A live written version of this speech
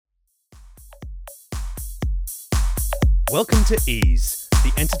Welcome to Ease,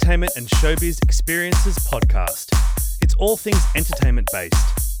 the Entertainment and Showbiz Experiences podcast. It's all things entertainment based,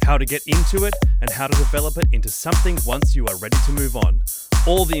 how to get into it and how to develop it into something once you are ready to move on.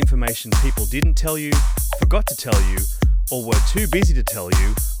 All the information people didn't tell you, forgot to tell you, or were too busy to tell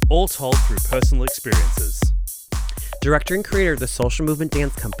you, all told through personal experiences. Director and creator of the social movement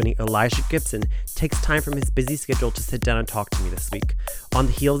dance company, Elijah Gibson, takes time from his busy schedule to sit down and talk to me this week. On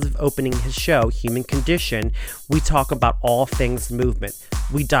the heels of opening his show, Human Condition, we talk about all things movement.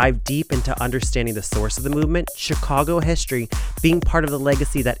 We dive deep into understanding the source of the movement, Chicago history, being part of the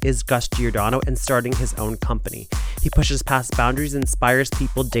legacy that is Gus Giordano, and starting his own company. He pushes past boundaries and inspires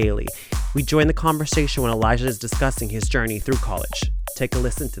people daily. We join the conversation when Elijah is discussing his journey through college. Take a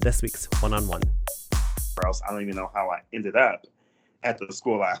listen to this week's One-on-One. Else. I don't even know how I ended up at the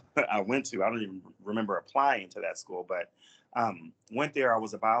school I went to. I don't even remember applying to that school, but went there. I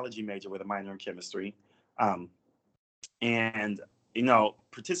was a biology major with a minor in chemistry, and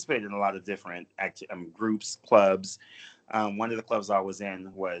participated in a lot of different groups, clubs. One of the clubs I was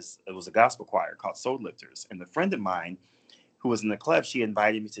in was a gospel choir called Soul Lifters, and a friend of mine who was in the club, she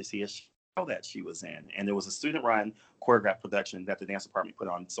invited me to see a show that she was in, and it was a student-run choreographed production that the dance department put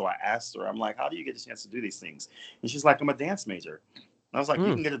on. So I asked her, I'm like, how do you get a chance to do these things? And she's like, I'm a dance major. And I was like,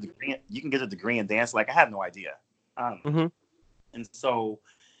 you can get a degree in dance. Like, I had no idea. And so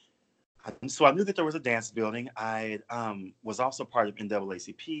I knew that there was a dance building. I was also part of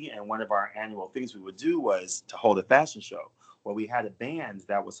NAACP, and one of our annual things we would do was to hold a fashion show. Well, we had a band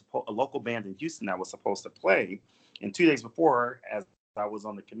that was a local band in Houston that was supposed to play, and 2 days before, as I was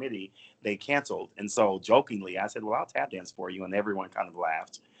on the committee, they canceled. And so jokingly, I said, well, I'll tap dance for you. And everyone kind of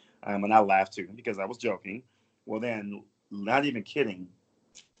laughed. And I laughed too, because I was joking. Well, then, not even kidding,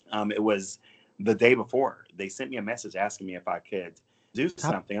 it was the day before. They sent me a message asking me if I could do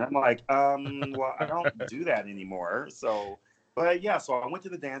something. And I'm like, well, I don't do that anymore. So I went to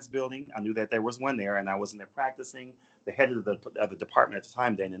the dance building. I knew that there was one there, and I was in there practicing. The head of the department at the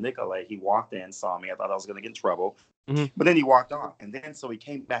time, Dana Nicolay, he walked in, saw me. I thought I was going to get in trouble. But then he walked off. And then so he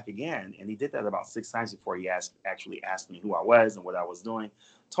came back again, and he did that about 6 times before he actually asked me who I was and what I was doing.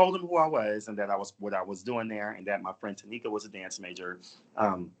 Told him who I was and that I was what I was doing there, and that my friend Tanika was a dance major.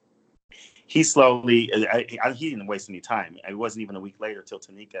 He slowly, he didn't waste any time. It wasn't even a week later till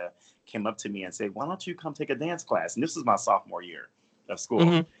Tanika came up to me and said, why don't you come take a dance class? And this was my sophomore year of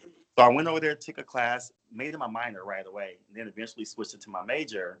school. So I went over there, took a class, made it my minor right away, and then eventually switched it to my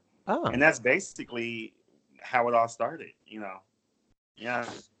major. And that's basically how it all started, Yeah.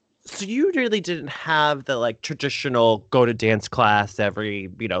 So you really didn't have the traditional go to dance class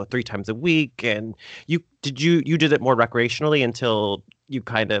every 3 times a week, and you did it more recreationally until you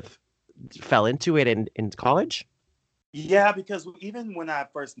kind of fell into it in college? Yeah, because even when I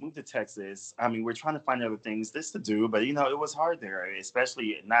first moved to Texas, I mean, we're trying to find other things to do, but it was hard there,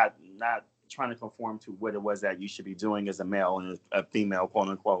 especially not trying to conform to what it was that you should be doing as a male and a female, quote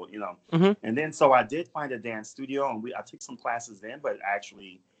unquote, And then so I did find a dance studio, and I took some classes then, but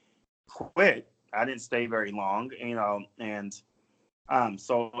actually quit. I didn't stay very long, and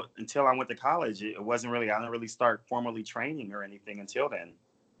so until I went to college, I didn't really start formally training or anything until then.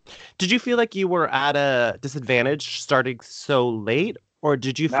 Did you feel like you were at a disadvantage starting so late, or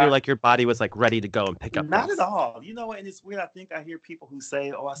did you feel like your body was ready to go and pick up Not things? at all. And it's weird. I think I hear people who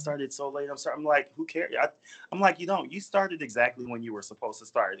say, oh, I started so late. I'm like, who cares? I'm like, you started exactly when you were supposed to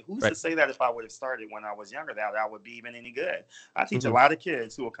start. Who's to say that if I would have started when I was younger, that I would be even any good? I teach a lot of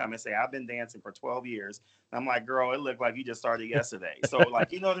kids who will come and say, I've been dancing for 12 years. And I'm like, girl, it looked like you just started yesterday. So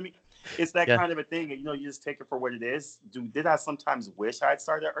you know what I mean? It's that kind of a thing. You just take it for what it is. Did I sometimes wish I'd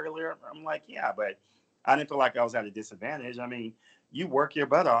started earlier? I'm like, yeah, but I didn't feel like I was at a disadvantage. I mean, you work your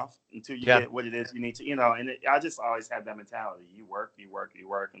butt off until you get what it is you need to, and I just always had that mentality. You work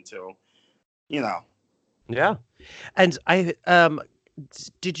until, Yeah. And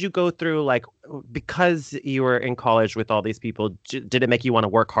did you go through because you were in college with all these people, did it make you want to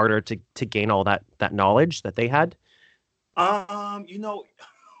work harder to gain all that knowledge that they had?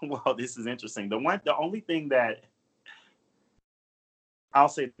 Well, this is interesting. The only thing that I'll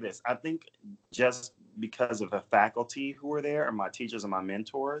say this, I think just because of the faculty who were there and my teachers and my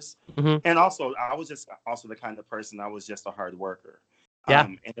mentors. And also I was just also the kind of person, I was just a hard worker.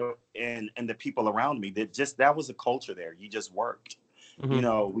 And the people around me, that was a culture there. You just worked. We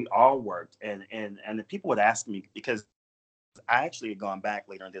all worked. And the people would ask me, because I actually had gone back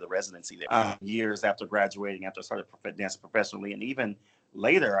later and did a residency there years after graduating, after I started dancing professionally. And even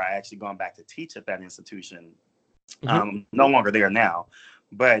later, I actually gone back to teach at that institution. No longer there now.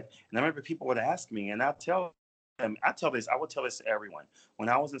 And I remember people would ask me, and I'd tell I would tell this to everyone. When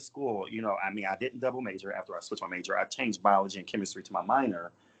I was in school, I mean, I didn't double major after I switched my major. I changed biology and chemistry to my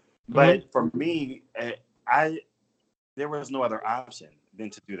minor. Mhm. But for me, I there was no other option than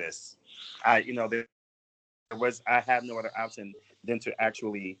to do this. I had no other option than to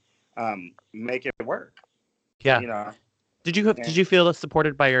actually make it work. Yeah. You know, Did and you feel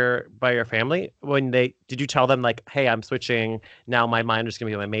supported by your family when did you tell them like, hey, I'm switching now, my minor's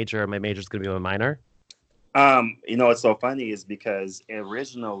gonna be my major, my major's gonna be my minor? what's so funny is because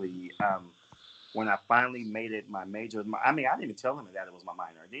originally, when I finally made it my major, I mean, I didn't even tell them that it was my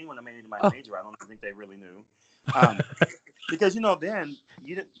minor. Then when I made it my Oh. major, I don't think they really knew, because then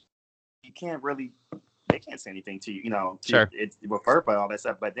you can't really, they can't say anything to you, Sure. it's with FERPA, all that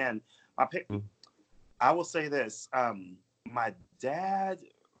stuff. But then Mm. I will say this, my dad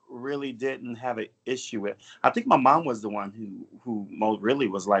really didn't have an issue with. I think my mom was the one who most really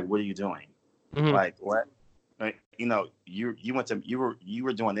was like, "What are you doing? Mhm. Like what? Like, you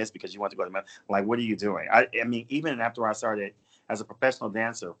were doing this because you want to go to like, what are you doing?" I mean, even after I started as a professional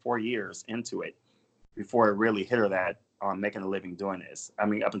dancer, 4 years into it, before it really hit her that I'm making a living doing this. I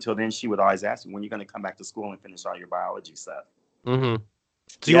mean, up until then, she would always ask me, "When are you going to come back to school and finish all your biology stuff?" Mhm.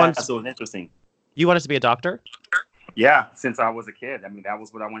 So Yeah, so it was interesting. you wanted to be a doctor? Yeah, since I was a kid. I mean, that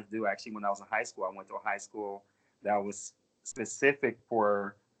was what I wanted to do. Actually, when I was in high school, I went to a high school that was specific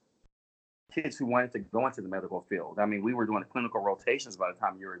for kids who wanted to go into the medical field. I mean, we were doing clinical rotations by the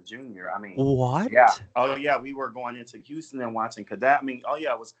time you were a junior. I mean, What? yeah. Oh, yeah. We were going into Houston and watching cadet. I mean, oh,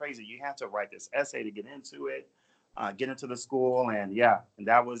 yeah, it was crazy. You had to write this essay to get into it, get into the school. And yeah, and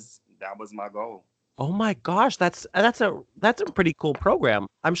that was my goal. Oh my gosh, that's a pretty cool program.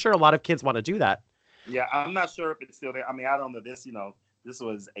 I'm sure a lot of kids want to do that. Yeah, I'm not sure if it's still there. I mean, I don't know. This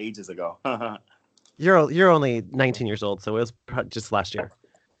was ages ago. You're only 19 years old, so it was just last year.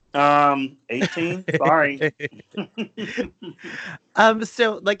 18. Sorry.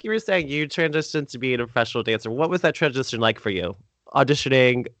 So like you were saying, you transitioned to being a professional dancer. What was that transition like for you?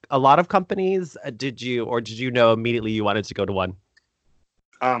 Auditioning a lot of companies? Did you know immediately you wanted to go to one?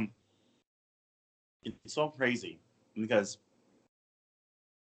 um, it's so crazy because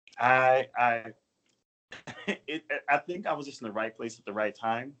I I think I was just in the right place at the right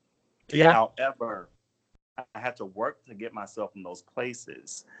time. Yeah. However, I had to work to get myself in those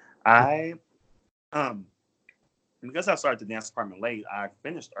places. I um because I started the dance department late, I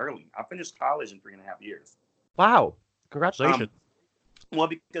finished early. I finished college in 3.5 years. Wow. Um, Congratulations. well,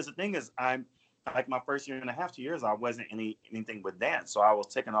 because the thing is, I'm like my first year and a half, 2 years, I wasn't anything with dance, so I was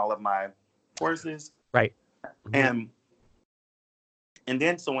taking all of my courses, Right. Mhm. and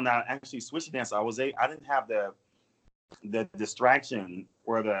then so when I actually switched to dance, I didn't have the distraction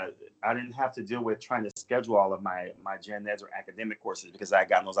or I didn't have to deal with trying to schedule all of my gen eds or academic courses because I had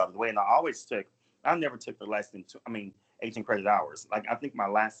gotten those out of the way. And I never took the less than 18 credit hours. Like I think my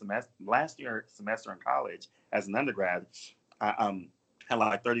last year semester in college as an undergrad, I had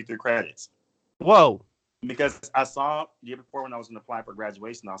like 33 credits Whoa. because I saw the year before when I was going to apply for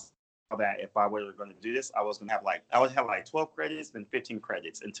graduation, I saw that if I were going to do this, I would have like 12 credits, then 15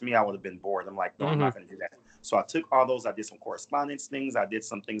 credits. And to me, I would have been bored. I'm like, no, I'm Hmm. not going to do that. So I took all those. I did some correspondence things. I did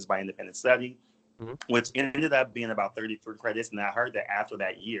some things by independent study, Hmm. which ended up being about 33 credits. And I heard that after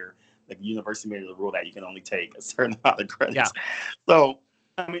that year, the university made it a rule that you can only take a certain amount of Yeah. credits. So,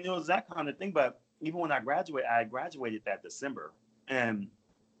 I mean, it was that kind of thing. But even when I graduated that December. And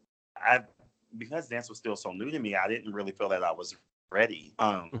I, because dance was still so new to me, I didn't really feel that I was ready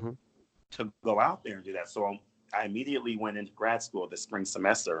Hmm. to go out there and do that. So I immediately went into grad school the spring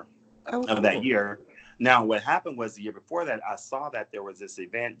semester Oh, of that cool. year. Now, what happened was the year before that, I saw that there was this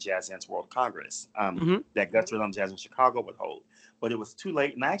event, Jazz Dance World Congress, Hmm. that Gus Giordano Jazz in Chicago would hold. But it was too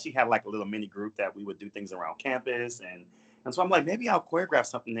late. And I actually had like a little mini group that we would do things around campus. And so I'm like, maybe I'll choreograph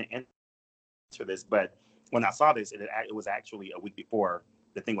something to enter this. But when I saw this, it was actually a week before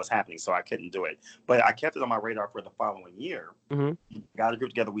the thing was happening. So I couldn't do it. But I kept it on my radar for the following year. Hmm. Got a group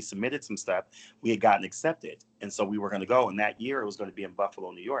together. We submitted some stuff. We had gotten accepted. And so we were going to go. And that year it was going to be in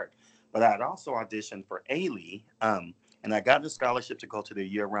Buffalo, New York. But I had also auditioned for Ailey, and I got a scholarship to go to the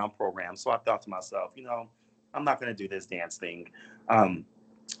year-round program. So I thought to myself, I'm not going to do this dance thing. Um,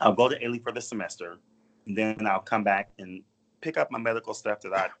 I'll go to Ailey for the semester, and then I'll come back and pick up my medical stuff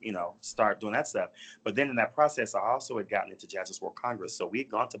that start doing that stuff. But then in that process, I also had gotten into Jazz's World Congress. So we had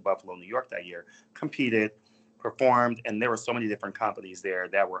gone to Buffalo, New York that year, competed, performed, and there were so many different companies there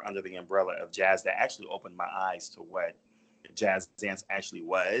that were under the umbrella of jazz that actually opened my eyes to what jazz dance actually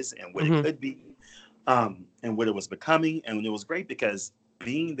was and what it Hmm. could be, and what it was becoming. And it was great because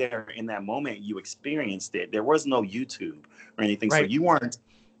being there in that moment, you experienced it. There was no YouTube or anything, so Right. you weren't.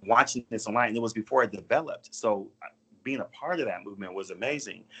 watching this online, and it was before it developed. So being a part of that movement was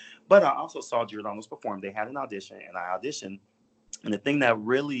amazing. But I also saw Giordano's perform. They had an audition, and I auditioned. And the thing that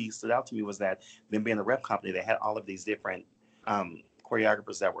really stood out to me was that them being a rep company, they had all of these different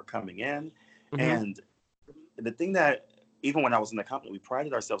choreographers that were coming in. Mm-hmm. And the thing that, even when I was in the company, we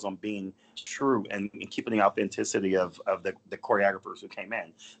prided ourselves on being true and keeping the authenticity of the choreographers who came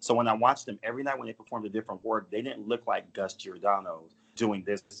in. So when I watched them every night when they performed a different work, they didn't look like Gus Giordano doing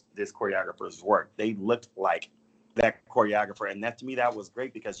this choreographer's work. They looked like that choreographer. And that, to me, that was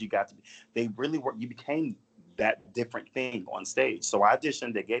great, because they really were, you became that different thing on stage. So I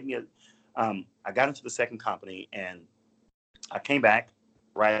auditioned, they gave me I got into the second company, and I came back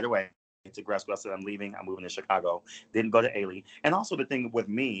right away to grad school. I said, I'm leaving. I'm moving to Chicago. Didn't go to Ailey. And also the thing with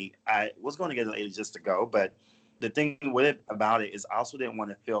me, I was going to get to Ailey just to go, but the thing about it is I also didn't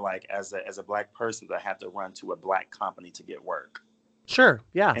want to feel like as a Black person that I had to run to a Black company to get work. Sure.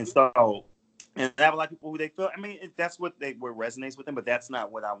 Yeah. And so, and I have a lot of people who they feel, I mean, that's what resonates with them, but that's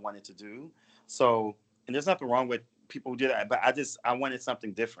not what I wanted to do. So, and there's nothing wrong with people who do that, but I wanted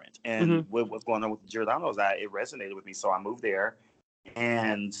something different. And what was going on with Giordano's, it resonated with me. So I moved there,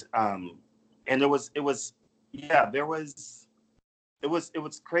 and it was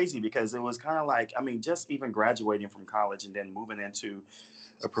crazy, because it was kind of like, I mean, just even graduating from college and then moving into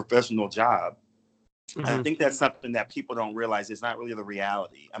a professional job. I think that's something that people don't realize. It's not really the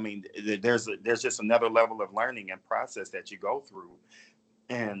reality. I mean, there's just another level of learning and process that you go through,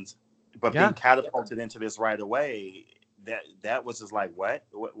 but being catapulted into this right away, that was just like, what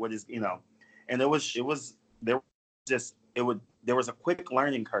is, and there was a quick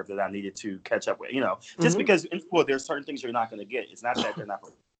learning curve that I needed to catch up with, just because in school there's certain things you're not going to get. It's not that they're not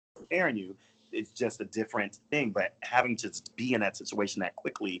preparing you. It's just a different thing. But having to be in that situation that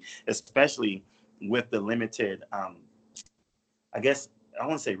quickly, especially with the limited, I guess I don't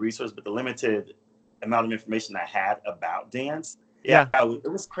want to say resource, but the limited amount of information I had about dance.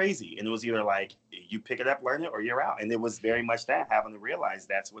 It was crazy. And it was either like, you pick it up, learn it, or you're out. And it was very much that, having to realize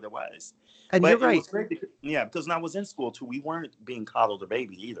that's what it was. And you're right. Was great because when I was in school too, we weren't being coddled a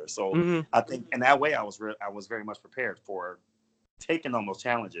baby either. So I think in that way, I was very much prepared for taking on those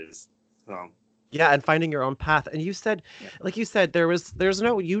challenges. So. Yeah, and finding your own path. And you said, like you said, there's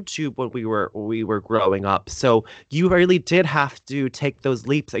no YouTube when we were growing up. So you really did have to take those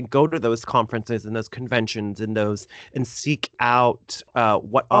leaps and go to those conferences and those conventions and seek out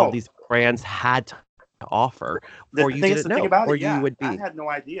what all these brands had to offer, or you didn't know, or you would be. I had no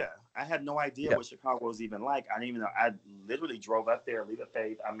idea. What Chicago was even like. I didn't even know. I literally drove up there, leave at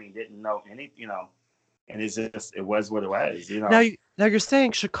faith. I mean, didn't know any, and it was what it was, Now you're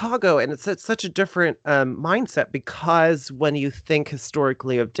saying Chicago, and it's such a different mindset, because when you think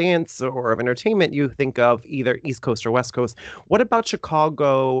historically of dance or of entertainment, you think of either East Coast or West Coast. What about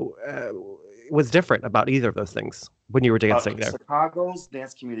Chicago was different about either of those things when you were dancing there? Chicago's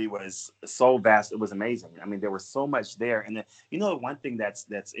dance community was so vast. It was amazing. I mean, there was so much there. And one thing that's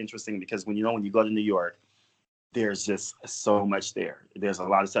interesting, because when you go to New York, there's just so much there. There's a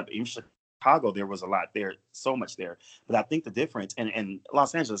lot of stuff. In Chicago, there was a lot there, so much there. But I think the difference, and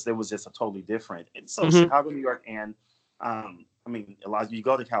Los Angeles, there was just a totally different. And so Chicago, New York, and you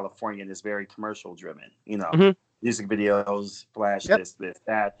go to California, and it's very commercial driven. Music videos, flash, this,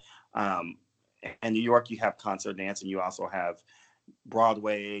 that. And New York, you have concert dance, and you also have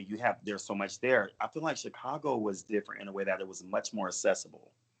Broadway. There's so much there. I feel like Chicago was different in a way that it was much more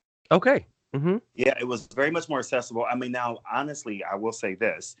accessible. Okay. Yeah, it was very much more accessible. I mean, now, honestly, I will say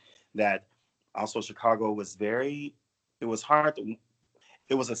this, that also Chicago was it was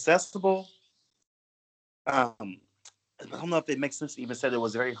accessible. I don't know if it makes sense to even say that it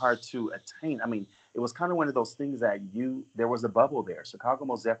was very hard to attain. I mean, it was kind of one of those things that there was a bubble there. Chicago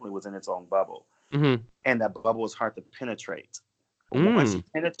most definitely was in its own bubble. And that bubble was hard to penetrate. But once you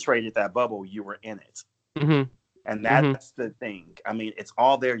penetrated that bubble, you were in it. And that's the thing. I mean, it's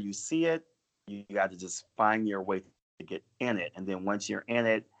all there. You see it. You got to just find your way to get in it. And then once you're in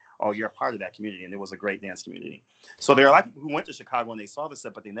it, you're a part of that community. And it was a great dance community. So there are a lot of people who went to Chicago and they saw this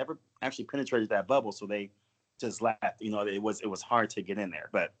stuff, but they never actually penetrated that bubble. So they just left. It was hard to get in there.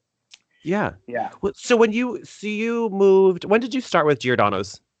 But yeah. So when you moved, when did you start with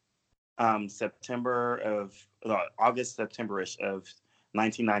Giordano's? August, September-ish of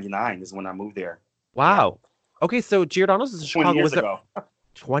 1999 is when I moved there. Wow. Yeah. Okay, so Giordano's is in Chicago. 20 years ago.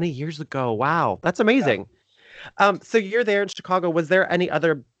 20 years ago. Wow, that's amazing. Yeah. So you're there in Chicago. Was there any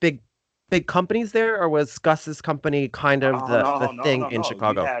other big companies there, or was Gus's company kind of the thing in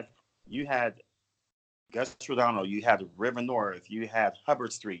Chicago? You had Gus Giordano, you had River North, you had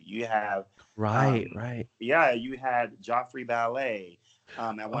Hubbard Street, you have right. Yeah, you had Joffrey Ballet.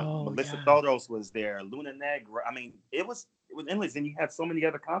 And one Oh, Melissa yeah. Sotos was there, Luna Negra. I mean, it was endless. And you had so many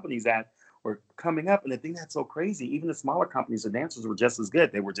other companies that were coming up. And the thing that's so crazy, even the smaller companies, the dancers were just as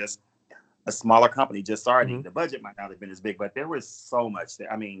good. They were just a smaller company just starting. Hmm. The budget might not have been as big, but there was so much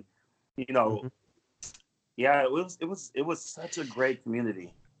there. I mean, you know, Hmm. yeah, it was such a great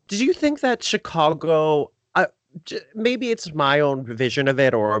community. Did you think that Chicago, maybe it's my own vision of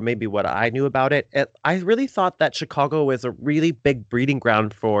it, or maybe what I knew about it, I really thought that Chicago was a really big breeding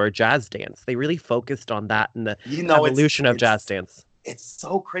ground for jazz dance. They really focused on that and the You know, evolution of jazz dance. it's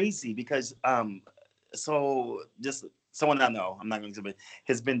so crazy because so just someone I know, I'm not going to, but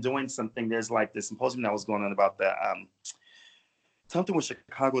has been doing something. There's like this symposium that was going on about the something with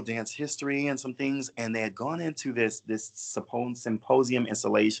Chicago dance history and some things, and they had gone into this symposium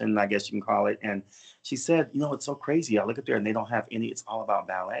installation, I guess you can call it. And she said, it's so crazy. I look up there and they don't have any. It's all about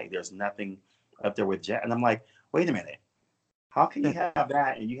ballet. There's nothing up there with jazz. And I'm like, wait a minute. How can you have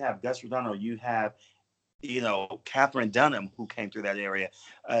that and you have Gus Giordano, you have Catherine Dunham, who came through that area,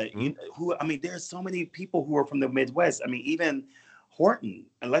 Mhm. I mean, there's so many people who are from the Midwest. I mean, even Horton,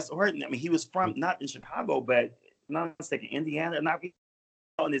 unless Horton, I mean, he was from not in Chicago, but not mistaken, Indiana, not,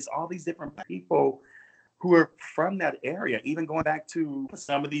 and it's all these different people who are from that area, even going back to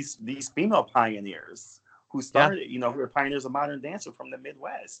some of these female pioneers who Yeah. started, who are pioneers of modern dance from the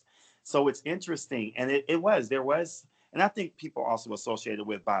Midwest. So it's interesting, and there was, and I think people also associated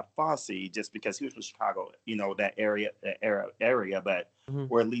with Bob Fosse just because he was from Chicago, that area, but Hmm.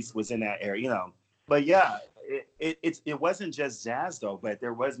 or at least was in that area. But yeah, it wasn't just jazz though, but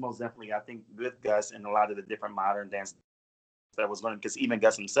there was most definitely, I think, with Gus and a lot of the different modern dance that was learning, because even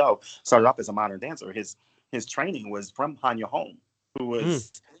Gus himself started off as a modern dancer. His training was from Hanya Holm, who Mm.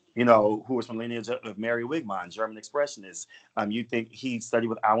 was who was from lineage of Mary Wigmont, German expressionist. You think he studied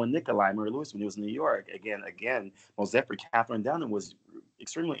with Alan Nicolai, Murray Lewis when he was in New York. Again, most definitely Catherine Dunham was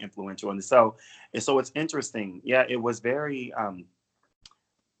extremely influential. And so it's interesting. Yeah, it was very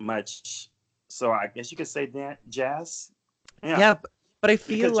much. So I guess you could say that jazz. Yeah, Yeah, but I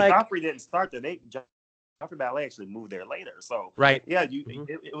feel because like Joffrey didn't start there. Joffrey Ballet actually moved there later. So right. yeah, Hmm.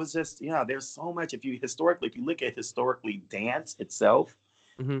 it was just, there's so much. If you look at historically dance itself,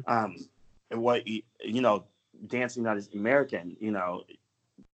 Hmm. um, and what dancing not as American,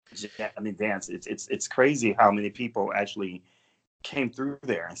 I mean dance. It's crazy how many people actually came through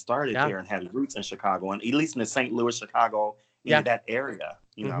there and started Yeah. there and had roots in Chicago, and at least in the St. Louis, Chicago, Yeah. that area.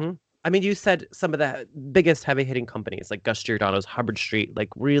 Hmm. I mean, you said some of the biggest heavy hitting companies like Gus Giordano's, Hubbard Street, like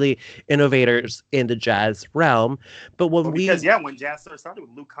really innovators in the jazz realm. But when Well, because we, yeah, when jazz started with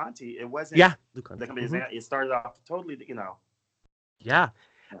Lou Conte, it wasn't yeah, the Lucan. company. It started off totally. Yeah.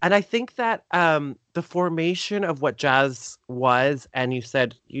 And I think that the formation of what jazz was, and you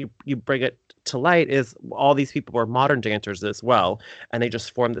said you bring it to light, is all these people were modern dancers as well, and they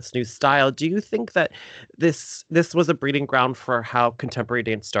just formed this new style. Do you think that this was a breeding ground for how contemporary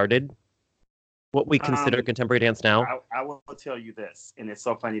dance started? What we consider Um, contemporary dance now? I will tell you this, and it's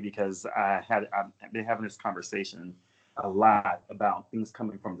so funny because I've been having this conversation a lot about things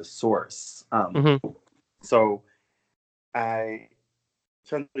coming from the source. Hmm. So I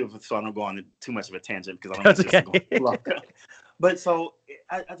so I don't go on too much of a tangent because I don't That's want this to okay. go too long. But so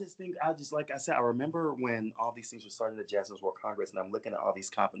I just think like I said, I remember when all these things were starting at Jazz World Congress, and I'm looking at all these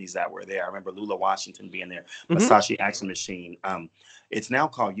companies that were there. I remember Lula Washington being there, Hmm. Masashi Action Machine. It's now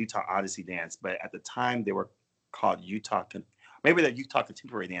called Utah Odyssey Dance, but at the time they were called maybe they're Utah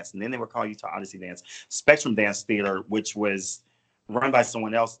Contemporary Dance, and then they were called Utah Odyssey Dance. Spectrum Dance Theater, which was run by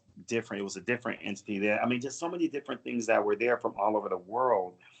someone else different. It was a different entity there. I mean, just so many different things that were there from all over the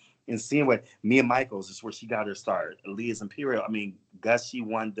world. And seeing what Mia Michaels is where she got her start. Leah's Imperial. I mean, Gus, she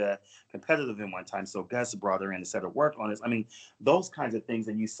won the competitive in one time. So Gus brought her in to set her work on this. I mean, those kinds of things.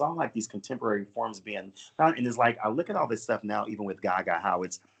 And you saw like these contemporary forms being found. And it's like, I look at all this stuff now, even with Gaga, how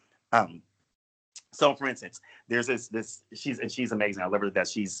it's so for instance, there's this she's amazing. I love her that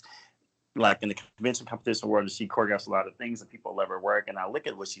she's like in the convention competition world, and she choreographs a lot of things, and people love her work. And I look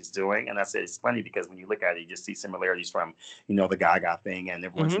at what she's doing, and I said it's funny because when you look at it, you just see similarities from the Gaga thing, and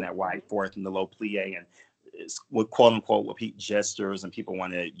everyone's in Hmm. that wide fourth and the low plie, and it's what quote unquote repeat gestures, and people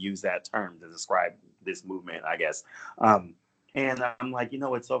want to use that term to describe this movement, I guess. And I'm like,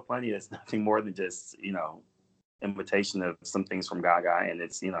 it's so funny. It's nothing more than just imitation of some things from Gaga, and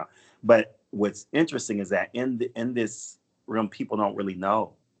it's But what's interesting is that in this realm, people don't really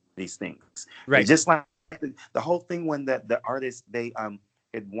know these things. They Right. just like the whole thing when the artists they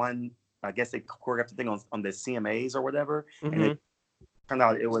had won. I guess they choreographed the thing on the CMAs or whatever, and Hmm. it turned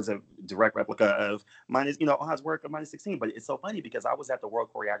out it was a direct replica of minus Oz work of minus 16. But it's so funny because I was at the World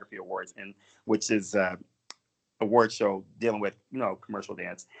Choreography Awards, and which is award show dealing with, commercial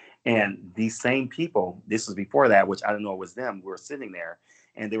dance. And these same people, this was before that, which I don't know it was them, were sitting there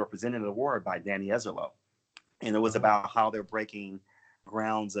and they were presenting an award by Danny Ezerlo. And it was about how they're breaking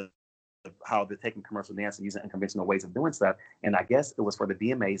grounds of how they're taking commercial dance and using unconventional ways of doing stuff. And I guess it was for the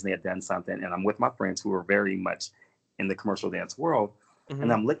BMAs and they had done something. And I'm with my friends who were very much in the commercial dance world. Mm-hmm.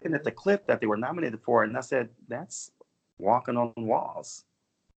 And I'm looking at the clip that they were nominated for. And I said, that's walking on walls.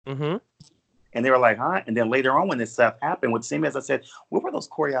 Mm-hmm. And they were like, huh? And then later on when this stuff happened, what same as I said, what were those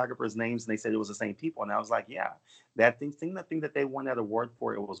choreographers' names? And they said it was the same people. And I was like, yeah, that thing that they won that award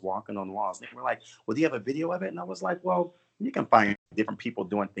for, it was walking on walls. And they were like, well, do you have a video of it? And I was like, well, you can find different people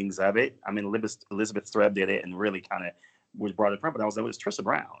doing things of it. I mean, Elizabeth Streb did it and really kind of was brought it front, but I was like, it was Trisha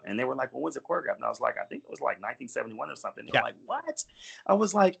Brown. And they were like, well, when's it choreographed? And I was like, I think it was like 1971 or something. They were like, what? I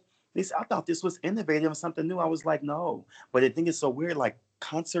was like, I thought this was innovative and something new. I was like, no. But I think it's so weird, like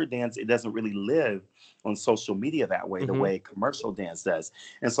concert dance, it doesn't really live on social media that way, the way commercial dance does.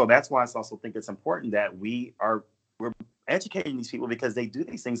 And so that's why I also think it's important that we're educating these people because they do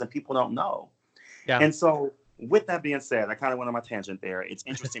these things and people don't know. Yeah. And so with that being said, I kind of went on my tangent there. It's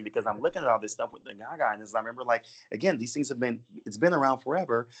interesting because I'm looking at all this stuff with the Gaga, and as I remember, like, again, these things it's been around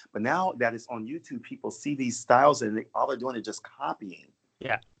forever, but now that it's on YouTube, people see these styles and all they're doing is just copying.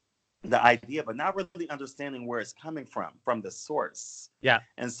 Yeah. The idea, but not really understanding where it's coming from the source. Yeah.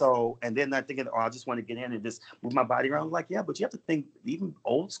 And so, and then not thinking, I just want to get in and just move my body around. Like, yeah, but you have to think, even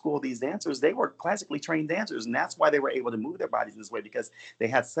old school, these dancers, they were classically trained dancers. And that's why they were able to move their bodies this way, because they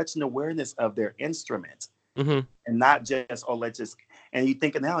had such an awareness of their instrument. Mm-hmm. And not just, and you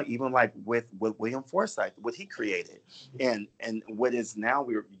think now, even like with William Forsythe, what he created, and what is now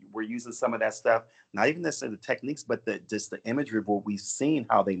we're using some of that stuff, not even necessarily the techniques, but just the imagery of what we've seen,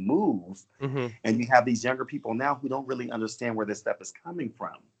 how they move. Mm-hmm. And you have these younger people now who don't really understand where this stuff is coming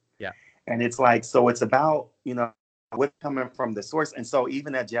from. Yeah. And it's like, so it's about, what's coming from the source. And so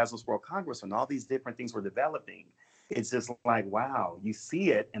even at Jazzless World Congress, when all these different things were developing, it's just like, wow, you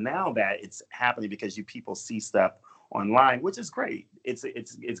see it. And now that it's happening because people see stuff online, which is great. It's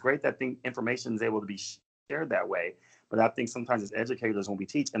great that information is able to be shared that way. But I think sometimes as educators, when we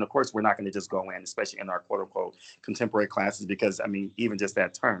teach, and of course, we're not going to just go in, especially in our quote unquote contemporary classes, because I mean, even just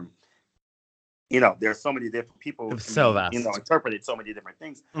that term, there's so many different people, so vast, interpreted so many different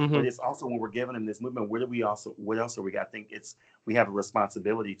things. Mm-hmm. But it's also when we're giving them this movement, what else are we got? I think we have a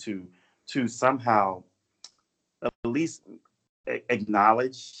responsibility to somehow at least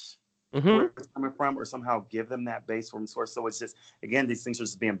acknowledge where it's coming from, or somehow give them that base from source. So it's just, again, these things are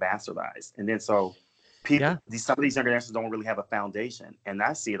just being bastardized. And then so some of these younger dancers don't really have a foundation. And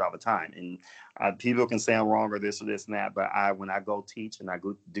I see it all the time. And people can say I'm wrong or this and that, but when I go teach and I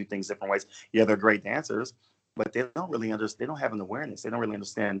go do things different ways, they're great dancers, but they don't really understand. They don't have an awareness. They don't really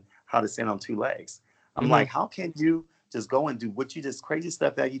understand how to stand on two legs. I'm like, how can you just go and do what you just crazy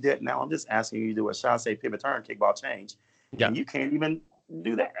stuff that you did? Now I'm just asking you to do a chasse, pivot, turn, kickball, change. Yeah. And you can't even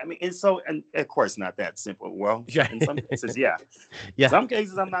do that. I mean, and of course not that simple. Well, in some cases, yeah. Some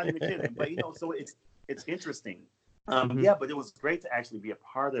cases I'm not even kidding. But so it's interesting. But it was great to actually be a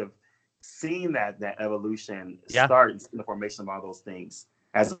part of seeing that evolution start in the formation of all those things,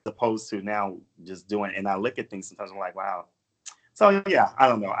 as opposed to now just doing. And I look at things sometimes, I'm like, wow. So yeah, I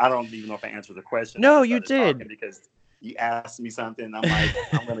don't know. I don't even know if I answered the question. No, you did. Because you asked me something, I'm like,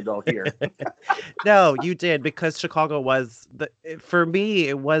 I'm going to go here. No, you did, because Chicago was for me,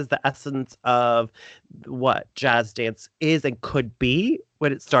 it was the essence of what jazz dance is and could be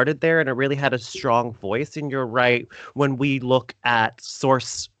when it started there. And it really had a strong voice. And you're right. When we look at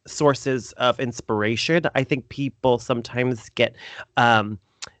sources of inspiration, I think people sometimes get,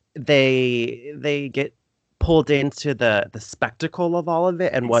 they get pulled into the spectacle of all of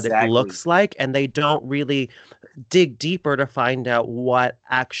it and what it looks like, and they don't really dig deeper to find out what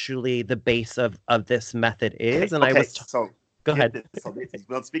actually the base of this method is. And go ahead.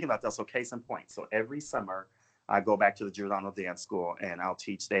 So speaking about that, so case in point. So every summer I go back to the Giordano Dance School and I'll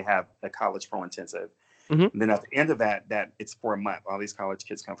teach. They have a college pro intensive. Mm-hmm. And then at the end of that it's for a month. All these college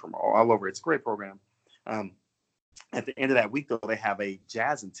kids come from all over. It's a great program. At the end of that week, though, they have a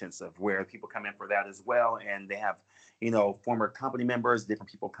jazz intensive where people come in for that as well. And they have, former company members,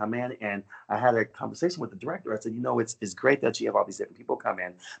 different people come in. And I had a conversation with the director. I said, it's great that you have all these different people come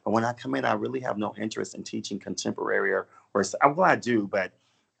in. But when I come in, I really have no interest in teaching contemporary or well, I do. But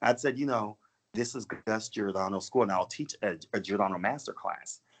I said, this is Gus Giordano School, and I'll teach a Giordano master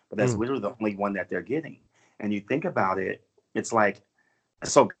class. But that's literally the only one that they're getting. And you think about it, it's like,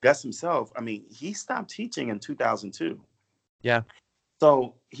 so Gus himself, I mean, he stopped teaching in 2002. Yeah.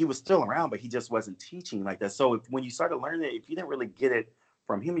 So he was still around, but he just wasn't teaching like that. So when you started learning it, if you didn't really get it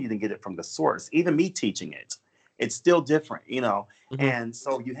from him, you didn't get it from the source. Even me teaching it, it's still different, you know. Mm-hmm. And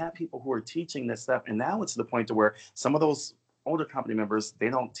so you have people who are teaching this stuff, and now it's to the point to where some of those older company members, they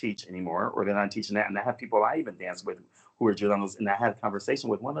don't teach anymore, or they're not teaching that. And I have people I even dance with who are Giordano's, and I had a conversation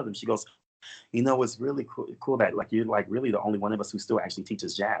with one of them. She goes, you know, it's really cool that like you're like really the only one of us who still actually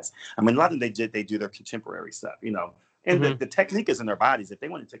teaches jazz. I mean, a lot of them they do their contemporary stuff, you know, and Mm-hmm. the technique is in their bodies. If they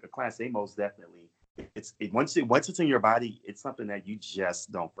want to take a class, they most definitely once it's in your body, it's something that you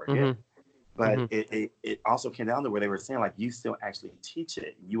just don't forget. Mm-hmm. But Mm-hmm. it also came down to where they were saying like you still actually teach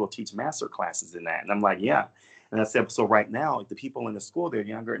it. You will teach master classes in that, and I'm like, yeah. And I said, so right now the people in the school, they're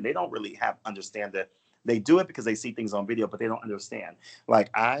younger and they don't really understand that they do it because they see things on video, but they don't understand. Like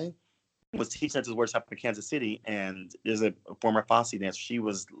I was teaching at this workshop in Kansas City, and there's a former Fosse dancer. She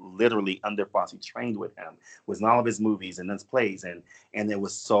was literally under Fosse, trained with him, was in all of his movies and his plays, and it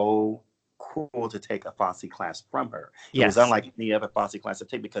was so cool to take a Fosse class from her. It was Yes. unlike any other Fosse class I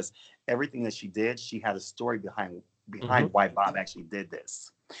take because everything that she did, she had a story behind Mm-hmm. why Bob actually did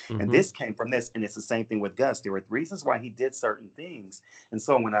this. And Mm-hmm. this came from this, and it's the same thing with Gus. There were reasons why he did certain things, and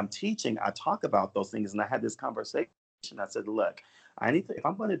so when I'm teaching, I talk about those things. And I had this conversation. I said, "Look, I need to. If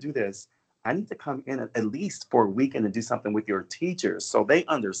I'm going to do this, I need to come in at least for a weekend and do something with your teachers so they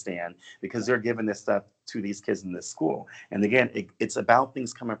understand because they're giving this stuff to these kids in this school. And again, it's about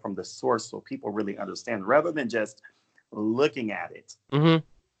things coming from the source so people really understand rather than just looking at it Mm-hmm.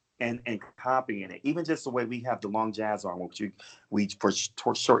 and copying it. Even just the way we have the long jazz arm, which we for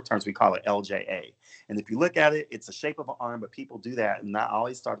short terms we call it LJA. And if you look at it, it's a shape of an arm, but people do that. And I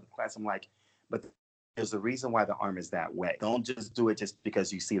always start the class, I'm like, but there's a reason why the arm is that way. Don't just do it just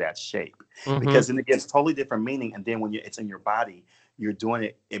because you see that shape, Mm-hmm. because then it gives totally different meaning. And then when it's in your body, you're doing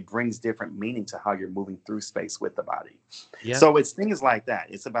it, it brings different meaning to how you're moving through space with the body. Yeah. So it's things like that.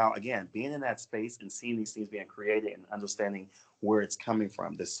 It's about, again, being in that space and seeing these things being created and understanding where it's coming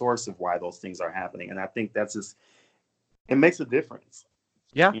from, the source of why those things are happening. And I think that's just, it makes a difference,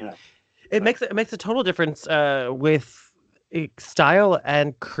 Yeah. you know. It So, makes a total difference with style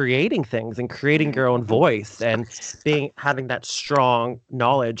and creating things and creating your own voice and having that strong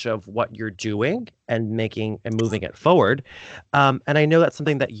knowledge of what you're doing and making and moving it forward. And I know that's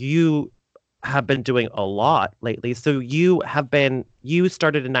something that you have been doing a lot lately. So you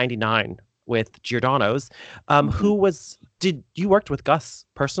started in '99 with Giordano's. mhm. Did you worked with Gus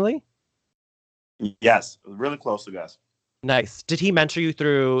personally? Yes, really close to Gus. Nice. Did he mentor you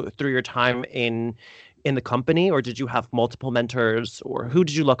through your time in the company, or did you have multiple mentors, or who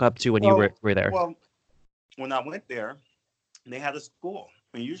did you look up to when you Well, were there? well, when I went there, they had a school.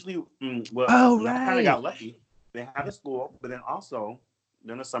 And usually, well, Oh, and I kind of right. got lucky. They had a school, but then also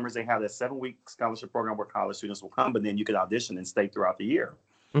during the summers they had a 7-week scholarship program where college students will come, but then you could audition and stay throughout the year.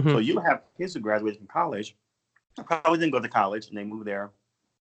 So Mm-hmm. you have kids who graduated from college, probably didn't go to college, and they moved there,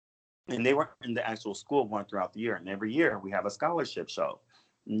 and they were in the actual school going throughout the year. And every year we have a scholarship show.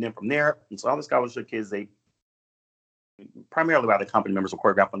 And then from there, and so all the scholarship kids, they primarily by the company members will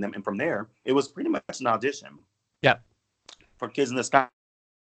choreograph on them. And from there, it was pretty much an audition Yeah. for kids in the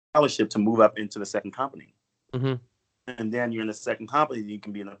scholarship to move up into the second company. Mm-hmm. And then you're in the second company, you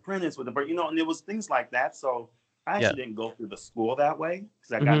can be an apprentice with the, you know, and there was things like that. So I Yeah. actually didn't go through the school that way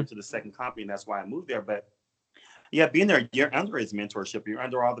because I got Mm-hmm. into the second company, and that's why I moved there. But yeah, being there, you're under his mentorship. You're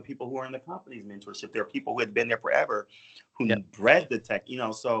under all the people who are in the company's mentorship. There are people who had been there forever who Yeah. bred the tech, you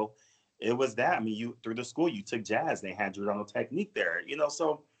know. So it was that. I mean, you through the school, you took jazz. They had Giordano technique there, you know.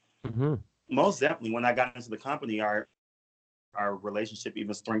 So Mm-hmm. most definitely, when I got into the company, our relationship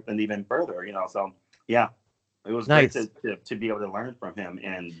even strengthened even further, you know. So yeah, it was great Nice. to be able to learn from him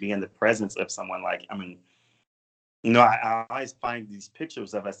and be in the presence of someone like, I mean, you know, I always find these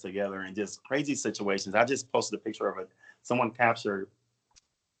pictures of us together in just crazy situations. I just posted a picture of it. Someone captured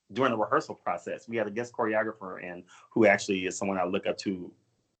during the rehearsal process. We had a guest choreographer and who actually is someone I look up to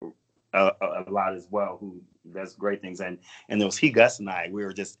a lot as well, who does great things. And it was Gus and I. We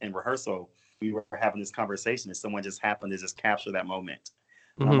were just in rehearsal. We were having this conversation, and someone just happened to just capture that moment.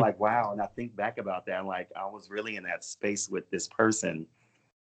 And I'm Mm-hmm. like, wow. And I think back about that. I'm like, I was really in that space with this person,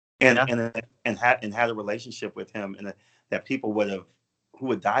 and Yeah. had a relationship with him, and that people who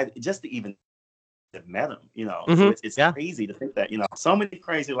would die just to even have met him, you know. So Mm-hmm. it's Yeah. crazy to think that, you know, so many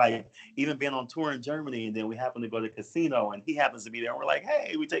crazy, like even being on tour in Germany, and then we happen to go to the casino and he happens to be there, and we're like,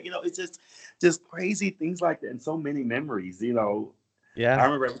 hey, we take, you know, it's just crazy things like that, and so many memories, you know. Yeah. I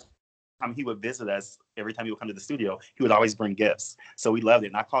remember every time he would visit us, every time he would come to the studio, he would always bring gifts. So we loved it.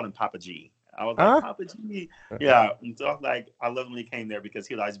 And I called him Papa G. I was like, Huh? Papa G. Yeah. And so I loved when he came there because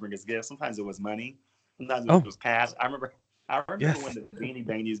he would always bring us gifts. Sometimes it was money. Sometimes it Oh, was cash. I remember when yes. the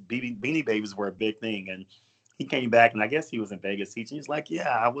Beanie Babies were a big thing. And he came back, and I guess he was in Vegas teaching. He's like, yeah,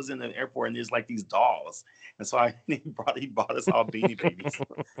 I was in the airport, and there's like these dolls. And so he bought us all Beanie Babies.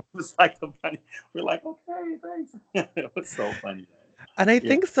 It was like the funny. We're like, okay, thanks. It was so funny. And I Yeah.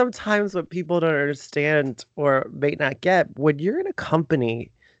 think sometimes what people don't understand or may not get, when you're in a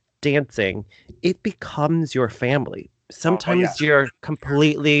company dancing, it becomes your family. Sometimes you're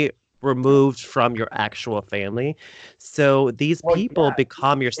completely removed from your actual family. So these people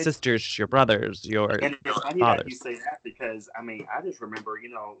become your sisters, your brothers, your And it's funny that you fathers. say that because I mean I just remember,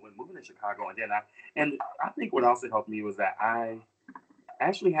 when moving to Chicago, and I think what also helped me was that I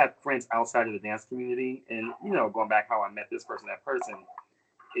actually had friends outside of the dance community, and going back how I met this person, that person,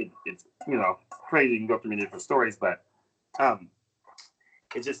 it's crazy. You can go through many different stories, but um,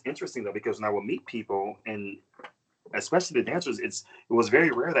 it's just interesting though because when I would meet people, and especially the dancers, it was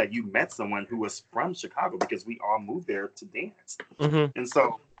very rare that you met someone who was from Chicago because we all moved there to dance, and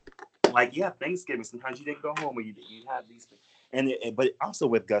so like Thanksgiving sometimes you didn't go home or you had these things. But also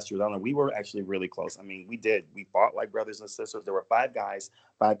with Gus Giordano, we were actually really close. I mean, we fought like brothers and sisters. There were 5 guys,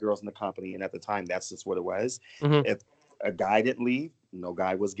 5 girls in the company, and at the time, that's just what it was. If a guy didn't leave, no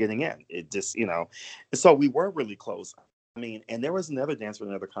guy was getting in. It just, so we were really close. I mean, and there was another dancer in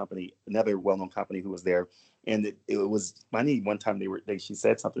another company, another well-known company who was there, and it was funny. One time she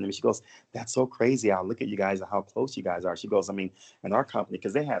said something to me. She goes, "That's so crazy. I'll look at you guys and how close you guys are." She goes, "I mean, in our company,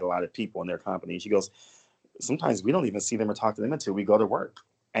 because they had a lot of people in their company." She goes, sometimes we don't even see them or talk to them until we go to work.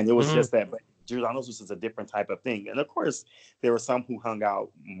 And it was just that, but Giordano's was just a different type of thing. And of course, there were some who hung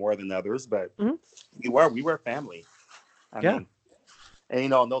out more than others, but we were family. I mean,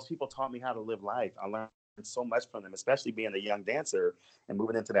 and those people taught me how to live life. I learned so much from them, especially being a young dancer and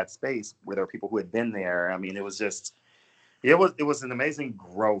moving into that space where there were people who had been there. I mean, it was an amazing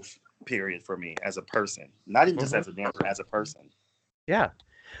growth period for me as a person, not even just as a dancer, as a person. Yeah.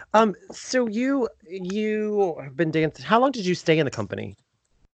 So you have been dancing. How long did you stay in the company?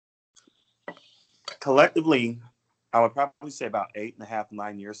 Collectively, I would probably say about 8.5,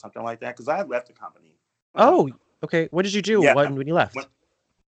 9 years, something like that, because I had left the company. Oh, okay. What did you do when you left?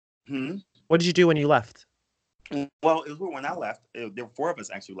 What did you do when you left? Well, it was when I left. There were 4 of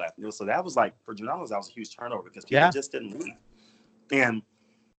us actually left. So that was like, for Giordano's, that was a huge turnover because people just didn't leave. And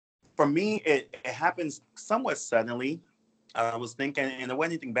for me, it happens somewhat suddenly. I was thinking, and it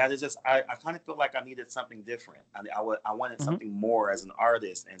wasn't anything bad. It's just I kind of felt like I needed something different. I wanted something more as an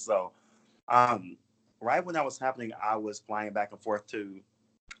artist. And so right when that was happening, I was flying back and forth to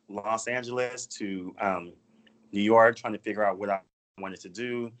Los Angeles, to New York, trying to figure out what I wanted to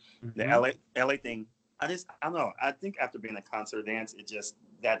do. The LA thing, I don't know. I think after being a concert dance,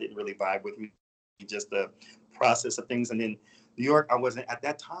 that didn't really vibe with me. Just the process of things. And then New York, I wasn't at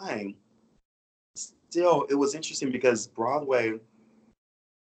that time. Still, it was interesting because Broadway,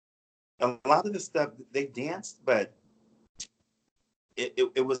 a lot of the stuff they danced, but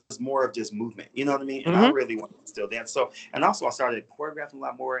it was more of just movement. You know what I mean? And I really wanted to still dance. So, and also I started choreographing a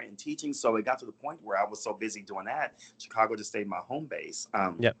lot more and teaching. So it got to the point where I was so busy doing that, Chicago just stayed my home base.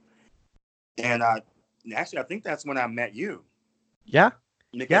 And actually, I think that's when I met you. Yeah.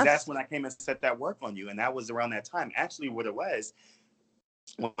 Because that's when I came and set that work on you. And that was around that time. Actually, what it was,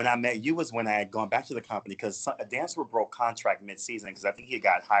 when I met you was when I had gone back to the company because a dancer broke contract mid-season because I think he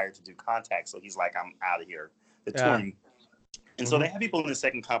got hired to do contact. So he's like, I'm out of here. The touring. And so they had people in the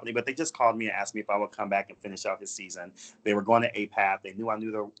second company, but they just called me and asked me if I would come back and finish out his season. They were going to APAP. They knew I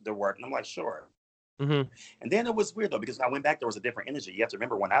knew their work. And I'm like, sure. And then it was weird, though, because when I went back, there was a different energy. You have to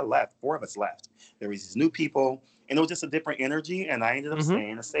remember when I left, 4 of us left. There was these new people, and it was just a different energy. And I ended up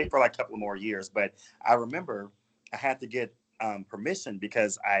staying. I stayed for like a couple more years. But I remember I had to get permission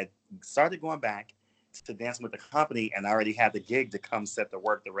because I started going back to dancing with the company, and I already had the gig to come set the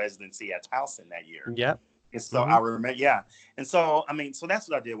residency at Towson that year. And so I remember, and so so that's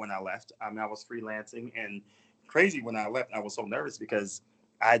what I did when I left. I was freelancing, and crazy when I left, I was so nervous because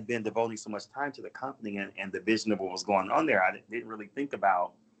I'd been devoting so much time to the company and the vision of what was going on there. I didn't really think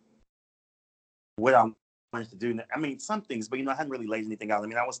about what I wanted to do. Some things, but I hadn't really laid anything out.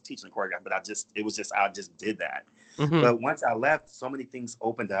 I was teaching choreography, but I just did that. But once I left, so many things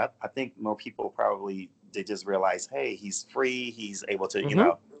opened up. I think more people they just realized, hey, he's free. He's able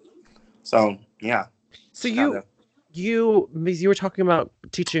to, So yeah. So you were talking about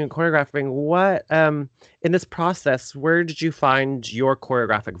teaching and choreographing. What in this process, where did you find your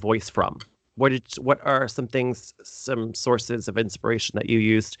choreographic voice from? What are some sources of inspiration that you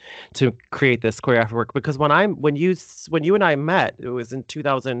used to create this choreographic work? Because when you and I met, it was in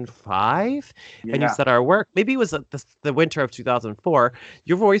 2005, and you said our work. Maybe it was the winter of 2004.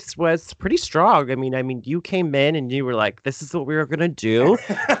 Your voice was pretty strong. You came in and you were like, "This is what we were gonna do,"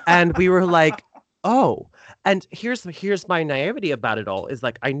 and we were like, Oh, and here's my naivety about it all is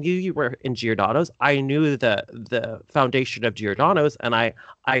like I knew you were in Giordano's. I knew the foundation of Giordano's, and I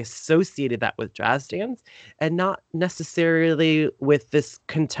associated that with jazz dance, and not necessarily with this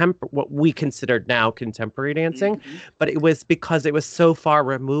what we considered now contemporary dancing, Hmm. but it was because it was so far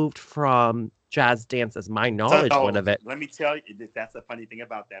removed from jazz dance as my knowledge went So of it. let me tell you, that's a funny thing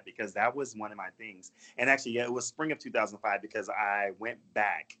about that because that was one of my things. And actually, yeah, it was spring of 2005 because I went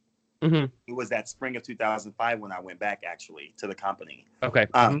back. Hmm. It was that spring of 2005 when I went back actually to the company. Okay.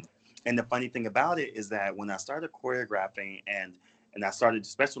 Hmm. Um, and the funny thing about it is that when I started choreographing and I started,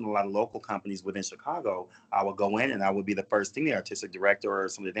 especially with a lot of local companies within Chicago, I would go in and I would be the first thing, the artistic director or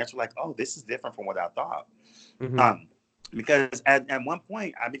some of the dancers were like, oh, this is different from what I thought. Hmm. Um, because at one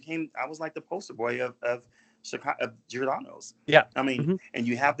point I was like the poster boy of Chicago of Giordano's. Yeah. I mean, Hmm. and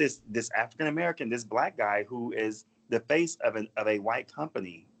you have this African American, this black guy who is the face of a white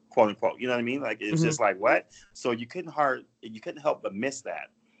company, quote unquote. You know what I mean? Like it's Hmm. just like what? So you couldn't help but miss that.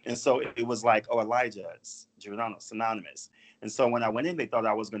 And so it was like, oh, Elijah's Giordano, synonymous. And so when I went in, they thought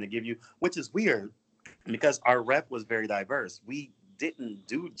I was going to give you, which is weird because our rep was very diverse. We didn't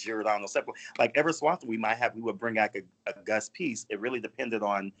do Giordano separate. Like every so often we would bring back a Gus piece. It really depended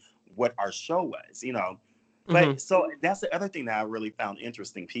on what our show was, you know. Hmm. But so that's the other thing that I really found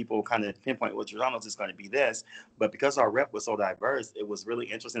interesting. People kind of pinpoint, well, Giordano's is going to be this, but because our rep was so diverse, it was really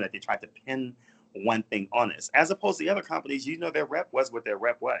interesting that they tried to pin one thing on us, as opposed to the other companies. You know, their rep was what their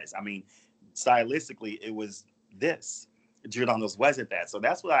rep was. I mean, stylistically, it was this. Giordano's wasn't that. So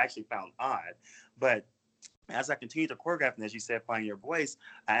that's what I actually found odd. But as I continued to choreograph, and as you said, find your voice,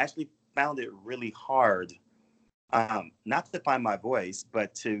 I actually found it really hard, not to find my voice,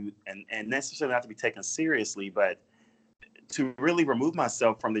 but and necessarily not to be taken seriously, but to really remove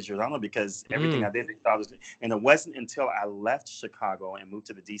myself from the Giordano because everything I Mm. did, they thought was, and it wasn't until I left Chicago and moved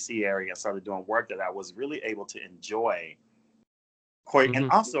to the DC area and started doing work that I was really able to enjoy choreo. And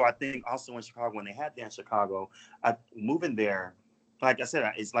Hmm. also, I think also in Chicago, when they had Dance Chicago, moving there, like I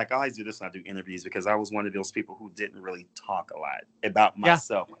said, it's like I always do this when I do interviews because I was one of those people who didn't really talk a lot about Yeah.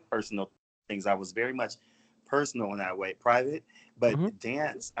 myself, personal things. I was very much personal in that way, private. But Hmm.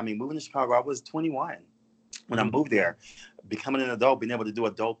 dance, I mean, moving to Chicago, I was 21 when I Hmm. moved there, becoming an adult, being able to do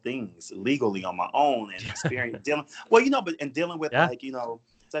adult things legally on my own and experience dealing, well, you know, but and dealing with Yeah. like, you know,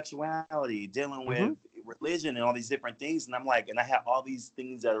 sexuality, dealing Hmm. with religion and all these different things. And I'm like, and I had all these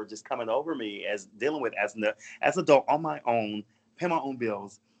things that are just coming over me as dealing with as an adult on my own, pay my own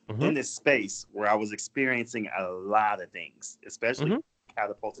bills Hmm. in this space where I was experiencing a lot of things, especially Hmm.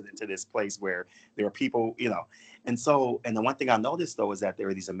 catapulted into this place where there were people, you know. And so, and the one thing I noticed though is that there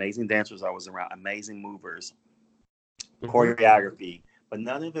were these amazing dancers I was around, amazing movers, Hmm. choreography, but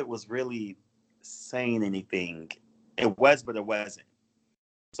none of it was really saying anything. It was, but it wasn't.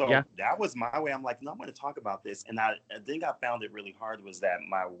 Yeah. So that was my way. I'm like, no, I'm going to talk about this. And I think I found it really hard was that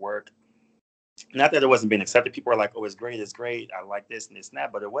my work, not that it wasn't being accepted. People are like, oh, it's great. I like this and this and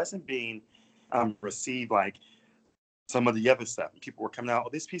that, but it wasn't being received like some of the other stuff. People were coming out, oh,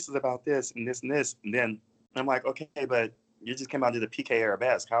 this piece is about this and this and this. And then I'm like, okay, but you just came out and did a PK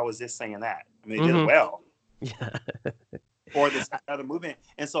Arabesque. How is this saying that? I mean, they did it Hmm. well. Yeah. Or this other movement.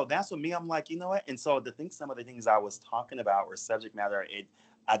 And so that's what me, I'm like, you know what? And so some of the things I was talking about were subject matter.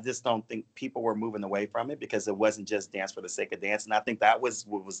 I just don't think people were moving away from it because it wasn't just dance for the sake of dance. And I think that was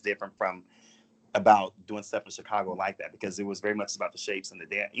what was different from about doing stuff in Chicago like that, because it was very much about the shapes and the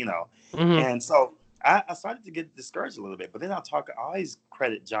dance, you know. Hmm. And so I started to get discouraged a little bit, but then I always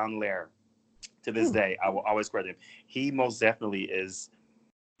credit John Lair to this Hmm. day. I will always credit him. He most definitely is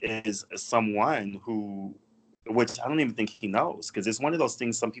someone who, which I don't even think he knows, because it's one of those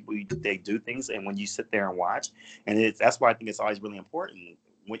things. Some people, they do things, and when you sit there and watch, and that's why I think it's always really important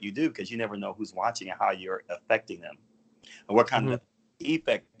what you do, because you never know who's watching and how you're affecting them and what kind Hmm. of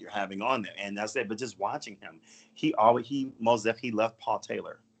effect you're having on them. And that's it. But just watching him, he most definitely he loved Paul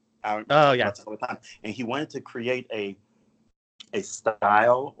Taylor. I Oh talk yeah. about this all the time, and he wanted to create a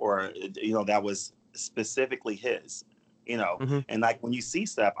style, or you know, that was specifically his, you know. Hmm. And like when you see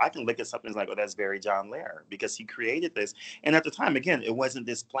stuff, I can look at something like, oh, that's very John Lair, because he created this. And at the time, again, it wasn't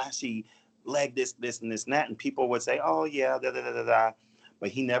this flashy leg, this and this and that, and people would say, oh yeah, da da da da da, but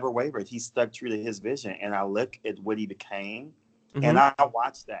he never wavered. He stuck true to his vision. And I look at what he became, and Hmm. I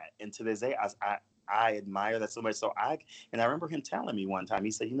watched that, and to this day I admire that so much. And I remember him telling me one time,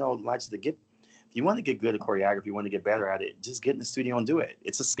 he said, you know, Elijah, if you want to get good at choreography, you want to get better at it, just get in the studio and do it.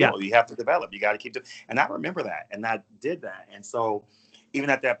 It's a Yeah. skill you have to develop. You got to keep doing. And I remember that, and I did that. And so, even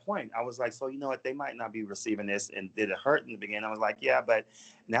at that point, I was like, so you know what? They might not be receiving this, and did it hurt in the beginning? I was like, yeah, but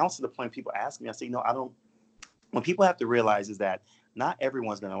now to the point people ask me, I say, you know, I don't. What people have to realize is that not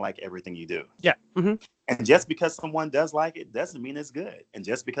everyone's going to like everything you do. Yeah. Mm-hmm. And just because someone does like it doesn't mean it's good. And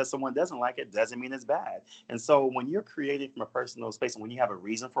just because someone doesn't like it doesn't mean it's bad. And so when you're creating from a personal space and when you have a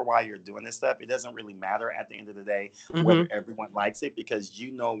reason for why you're doing this stuff, it doesn't really matter at the end of the day whether everyone likes it, because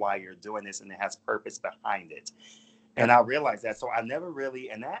you know why you're doing this and it has purpose behind it. And I realized that. So I never really,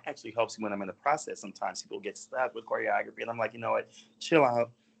 and that actually helps me when I'm in the process. Sometimes people get stuck with choreography and I'm like, you know what, chill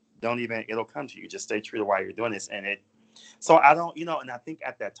out. Don't even, it'll come to you. Just stay true to why you're doing this. So I don't, and I think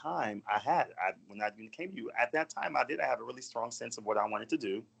at that time when I came to you, at that time I have a really strong sense of what I wanted to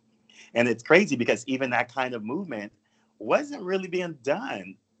do. And it's crazy because even that kind of movement wasn't really being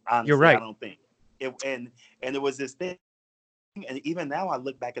done. Honestly, You're right. I don't think and it was this thing. And even now I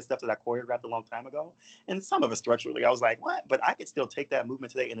look back at stuff that I choreographed a long time ago, and some of it structurally, I was like, what? But I could still take that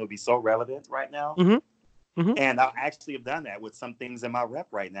movement today and it would be so relevant right now. And I actually have done that with some things in my rep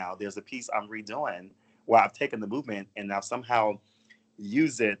right now. There's a piece I'm redoing where I've taken the movement and I've somehow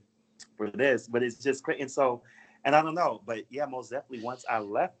used it for this, but it's just great. And so, and I don't know, but yeah, most definitely once I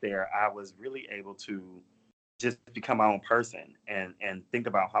left there, I was really able to just become my own person and think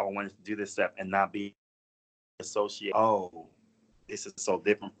about how I wanted to do this stuff and not be associated. Oh, this is so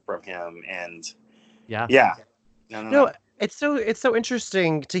different from him. And yeah. No. It's so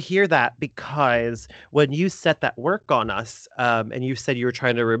interesting to hear that, because when you set that work on us, and you said you were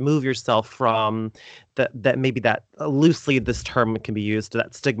trying to remove yourself from that maybe that loosely this term can be used,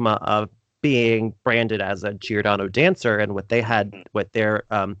 that stigma of being branded as a Giordano dancer, and what they had, what their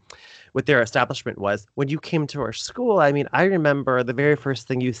establishment was. When you came to our school, I mean, I remember the very first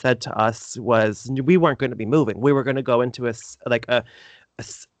thing you said to us was we weren't going to be moving. We were going to go into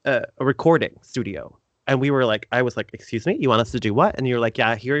a recording studio. And we were like, I was like, excuse me, you want us to do what? And you're like,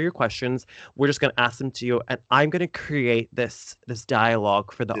 yeah, here are your questions. We're just going to ask them to you. And I'm going to create this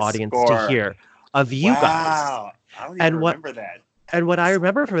dialogue for the audience to hear of you guys. Wow. I don't even remember that. And what I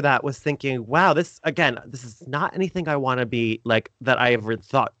remember for that was thinking, wow, this is not anything I want to be like, that I ever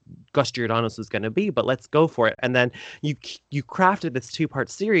thought Gus Giordano's was going to be, but let's go for it. And then you crafted this 2-part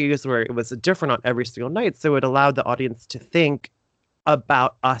series where it was different on every single night. So it allowed the audience to think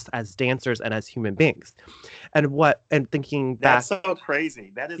about us as dancers and as human beings. And thinking back, that's so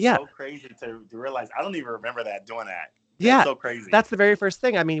crazy. That is so crazy to realize. I don't even remember doing that. That's so crazy. That's the very first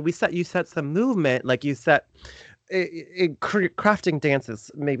thing. I mean, you set some movement, like you set crafting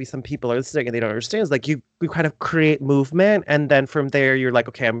dances. Maybe some people are listening and they don't understand. It's like you kind of create movement, and then from there you're like,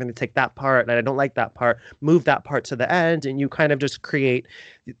 okay, I'm going to take that part and I don't like that part, move that part to the end, and you kind of just create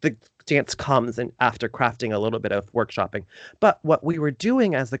the dance comes and after crafting a little bit of workshopping. But what we were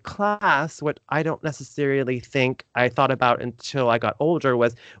doing as a class, what I don't necessarily think I thought about until I got older,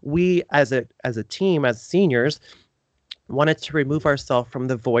 was we as a team, as seniors, wanted to remove ourselves from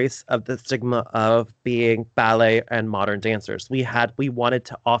the voice of the stigma of being ballet and modern dancers. We wanted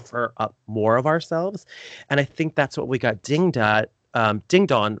to offer up more of ourselves. And I think that's what we got dinged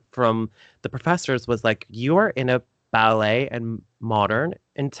on from the professors, was like, you're in a ballet and modern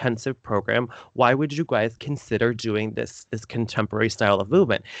intensive program. Why would you guys consider doing this contemporary style of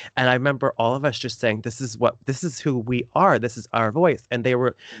movement? And I remember all of us just saying, this is who we are. This is our voice. And they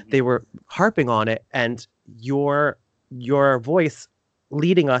were harping on it. And your voice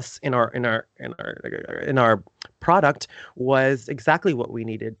leading us in our product was exactly what we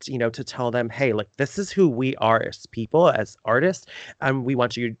needed, to tell them, hey, like, this is who we are as people, as artists, and we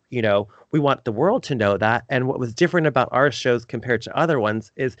want we want the world to know that. And what was different about our shows compared to other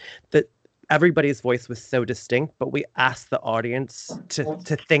ones is that everybody's voice was so distinct, but we asked the audience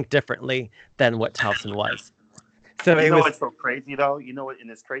to think differently than what Towson was. So what's so crazy though?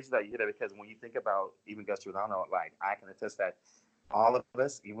 And it's crazy that you hear that, because when you think about even Gus Giordano, like, I can attest that all of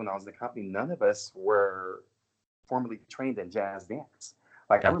us, even when I was in the company, none of us were formally trained in jazz dance.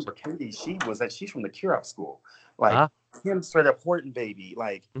 Like, I remember Katie, she's from the Cure School. Like, Kim straight up Horton baby.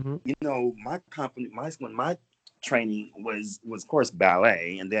 Like, my company, my training was of course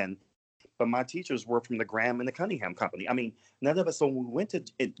ballet, but my teachers were from the Graham and the Cunningham company. I mean, none of us. So when we went to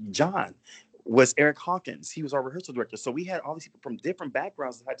John was Eric Hawkins. He was our rehearsal director. So we had all these people from different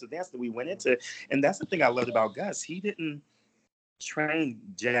backgrounds and types of dance that we went into. And that's the thing I loved about Gus. He didn't train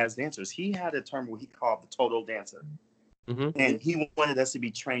jazz dancers. He had a term what he called the total dancer. And he wanted us to be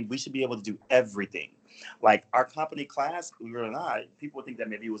trained. We should be able to do everything. Like, our company class, we were not. People would think that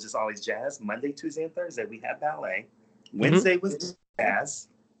maybe it was just always jazz. Monday, Tuesday, and Thursday, we had ballet. Wednesday was jazz.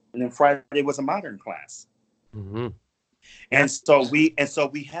 And then Friday was a modern class. And so we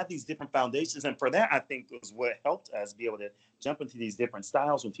had these different foundations, and for that, I think was what helped us be able to jump into these different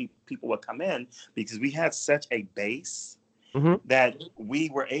styles when people would come in, because we had such a base that we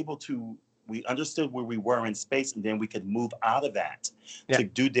were able to we understood where we were in space, and then we could move out of that Yeah. to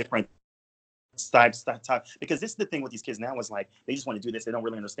do different types. Because this is the thing with these kids now, is like they just want to do this. They don't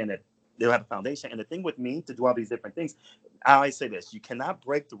really understand that they don't have a foundation. And the thing with me to do all these different things, I always say this: you cannot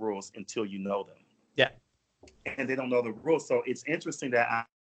break the rules until you know them. Yeah. And they don't know the rules. So it's interesting that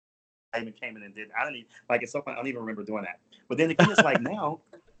I even came in and did. I don't even, like, it's so fun. I don't even remember doing that. But then again, it's like now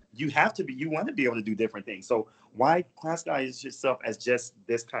you want to be able to do different things. So why classify yourself as just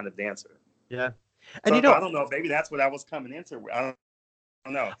this kind of dancer? Yeah. So And I don't know. Maybe that's what I was coming into. I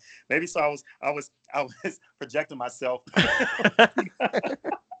don't know. Maybe so. I was projecting myself.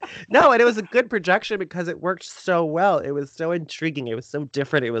 No, and it was a good projection because it worked so well. It was so intriguing. It was so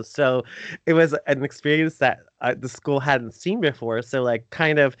different. It was an experience that the school hadn't seen before. So, like,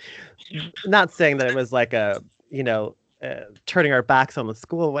 kind of, not saying that it was like a, turning our backs on the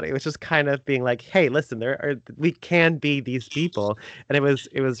school, but it was just kind of being like, hey, listen, we can be these people, and it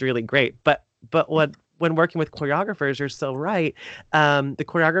was really great. But when working with choreographers, you're so right. The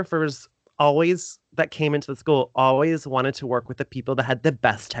choreographers that came into the school always wanted to work with the people that had the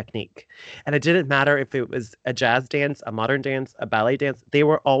best technique. And it didn't matter if it was a jazz dance, a modern dance, a ballet dance. They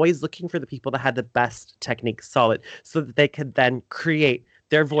were always looking for the people that had the best technique solid so that they could then create.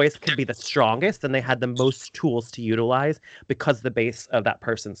 Their voice could be the strongest and they had the most tools to utilize because the base of that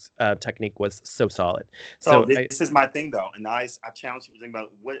person's technique was so solid. So this is my thing, though. And I challenge you to think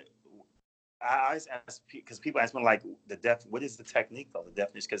about what I always ask, because people ask me, like, what is the technique, though, the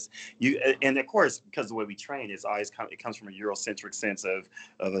definition? Because and of course, because the way we train is always it comes from a Eurocentric sense of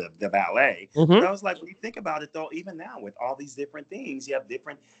the ballet. Mm-hmm. But I was like, when you think about it, though, even now with all these different things,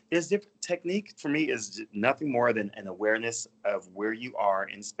 there's different technique. For me, is nothing more than an awareness of where you are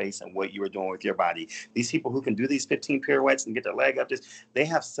in space and what you are doing with your body. These people who can do these 15 pirouettes and get their leg up, they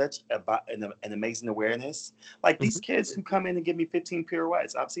have such an amazing awareness. Like these kids who come in and give me 15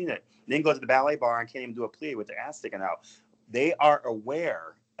 pirouettes, I've seen it. Then go to the ballet bar and can't even do a plie with their ass sticking out. They are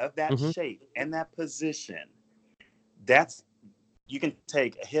aware of that shape and that position. You can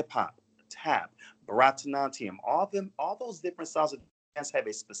take a hip hop, tap, Bharatanatyam, all those different styles of dance have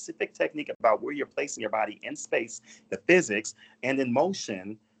a specific technique about where you're placing your body in space, the physics, and in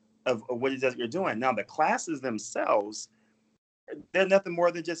motion of what it is you're doing. Now, the classes themselves, they're nothing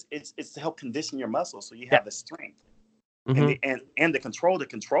more than just it's to help condition your muscles so you have the strength. And the control to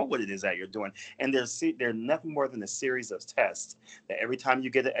control what it is that you're doing. And they're nothing more than a series of tests that every time you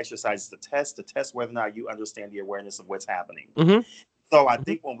get an exercise, it's to test whether or not you understand the awareness of what's happening. So I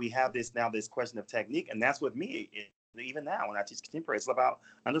think when we have this question of technique, and that's with me, even now when I teach contemporary, it's about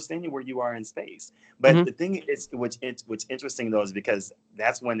understanding where you are in space. But the thing is, what's interesting though, is because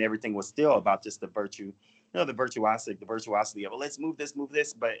that's when everything was still about just the virtue. The virtuosity of, let's move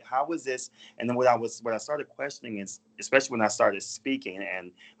this. But how was this? And then what I started questioning is, especially when I started speaking,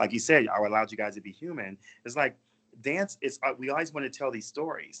 and like you said, I allowed you guys to be human. It's like dance. We always want to tell these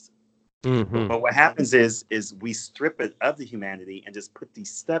stories, but what happens is we strip it of the humanity and just put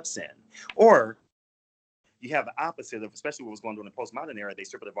these steps in, or you have the opposite of, especially what was going on in the postmodern era. They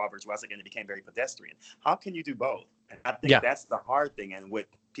stripped it of all virtuosity and it became very pedestrian. How can you do both? And I think that's the hard thing, and what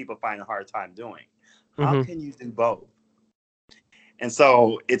people find a hard time doing. How can you do both? And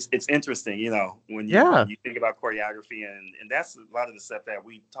so it's interesting, when you think about choreography, and that's a lot of the stuff that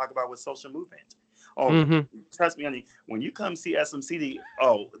we talk about with social movement. Trust me, honey, when you come see SMCD,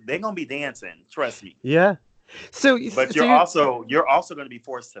 they're gonna be dancing. Trust me. Yeah. But you're also going to be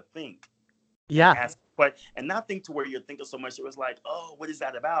forced to think. Yeah. And not think to where you're thinking so much. It was like, what is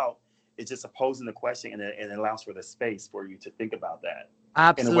that about? It's just posing the question, and it allows for the space for you to think about that.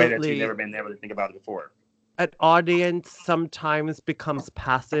 Absolutely. In a way that you've never been able to think about it before. An audience sometimes becomes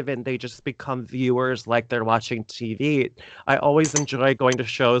passive and they just become viewers like they're watching TV. I always enjoy going to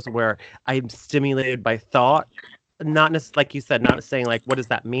shows where I'm stimulated by thought. Not necessarily, like you said, not saying like, what does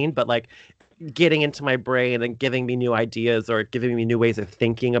that mean? But like getting into my brain and giving me new ideas or giving me new ways of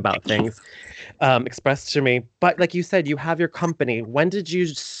thinking about things expressed to me. But like you said, you have your company. When did you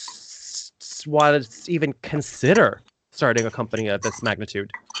want to even consider starting a company of this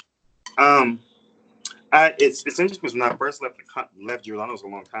magnitude? It's interesting because when I first left Giordano a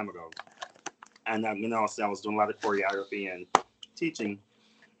long time ago, and I was doing a lot of choreography and teaching,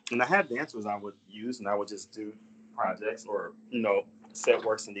 and I had dancers I would use, and I would just do projects or set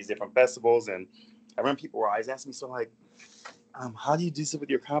works in these different festivals. And I remember people were always asking me, so like, how do you do this with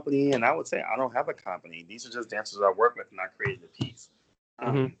your company? And I would say, I don't have a company. These are just dancers I work with, and I created the piece.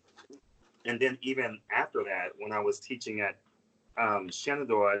 And then even after that, when I was teaching at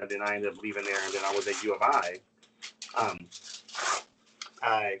Shenandoah, and then I ended up leaving there, and then I was at U of I.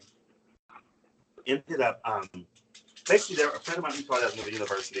 I ended up basically, there a friend of mine who taught at another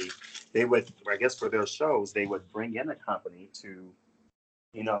university. they would, I guess for their shows, they would bring in a company to,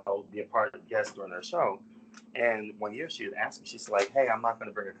 be a part of guests during their show. And one year she had asked me, she's like, hey, I'm not going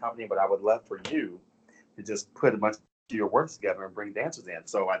to bring a company, but I would love for you to just put a bunch of your works together and bring dancers in.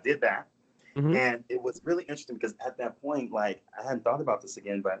 So I did that. Mm-hmm. And it was really interesting because at that point, like, I hadn't thought about this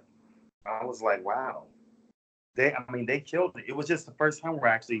again, but I was like, wow, they killed it. It was just the first time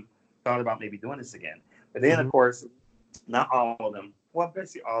where I actually thought about maybe doing this again. But then, of course, not all of them, well,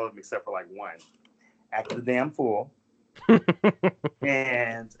 basically all of them except for like one, acted a damn fool.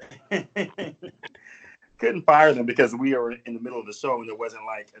 And couldn't fire them because we were in the middle of the show and it wasn't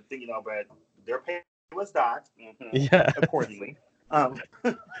like a thing, but their pay was docked accordingly. But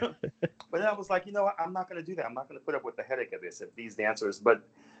I was like, I'm not going to do that. I'm not going to put up with the headache of this if these dancers. But,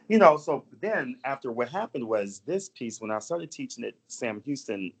 so then after what happened was this piece, when I started teaching at Sam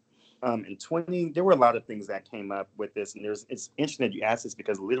Houston there were a lot of things that came up with this. And it's interesting that you asked this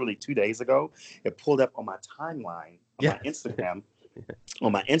because literally 2 days ago, it pulled up on my timeline on my Instagram.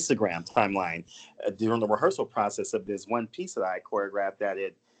 On my Instagram timeline during the rehearsal process of this one piece that I choreographed that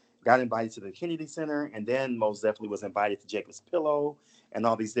it got invited to the Kennedy Center and then most definitely was invited to Jacob's Pillow and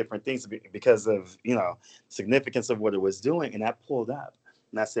all these different things because of, significance of what it was doing. And that pulled up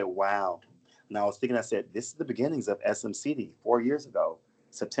and I said, wow. And I was thinking, I said, this is the beginnings of SMCD 4 years ago,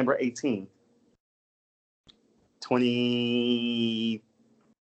 September 18th,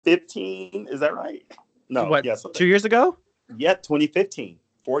 2015. Is that right? No. What, yes. 2 years ago? Yeah, 2015,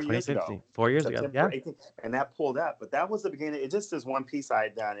 4 years ago. 4 years ago, yeah. 18th, and that pulled up. But that was the beginning. It just is one piece I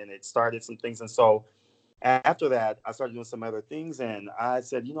had done, and it started some things. And so after that, I started doing some other things, and I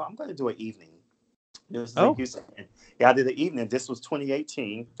said, I'm going to do an evening. This is in Houston. Yeah, I did an evening. This was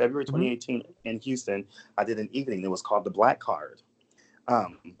 2018, February 2018 in Houston. I did an evening. It was called The Black Card.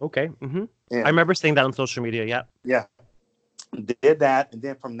 Okay. Mm-hmm. I remember seeing that on social media, yeah. Yeah. Did that, and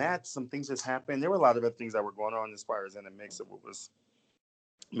then from that, some things just happened. There were a lot of other things that were going on as far as in the mix of what was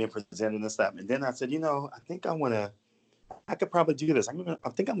being presented and stuff. And then I said, I think I could probably do this. I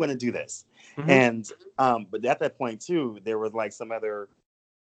think I'm going to do this. Mm-hmm. And but at that point too, there was like some other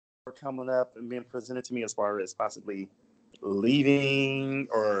coming up and being presented to me as far as possibly leaving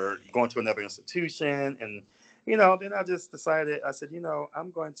or going to another institution. And then I just decided. I said,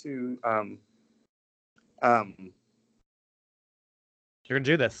 I'm going to You're gonna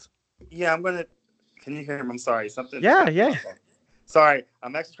do this. Yeah, I'm gonna. Can you hear him? I'm sorry. Something. Yeah, yeah. Sorry,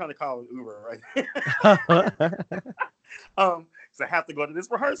 I'm actually trying to call an Uber right now. So I have to go to this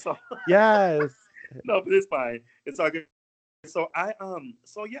rehearsal. Yes. No, but it's fine. It's all good. So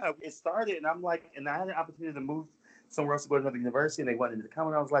so yeah, it started, and I'm like, and I had an opportunity to move somewhere else to go to another university, and they wanted me to come,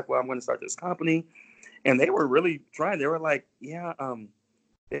 and I was like, well, I'm going to start this company, and they were really trying. They were like, yeah,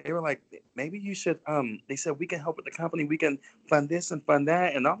 they were like, maybe you should, they said, we can help with the company. We can fund this and fund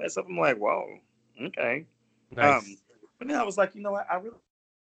that and all that stuff. I'm like, whoa, okay. Nice. But then I was like, what? I really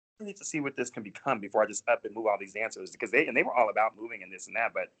need to see what this can become before I just up and move all these dancers because they were all about moving and this and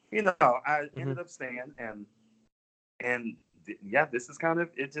that. But, I ended up staying and yeah, this is kind of,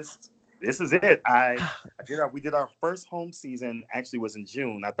 this is it. We did our first home season actually was in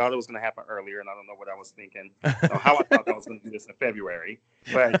June. I thought it was going to happen earlier, and I don't know what I was thinking, or how I thought I was going to do this in February.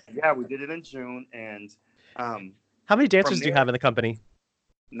 But yeah, we did it in June. And how many dancers do you have in the company?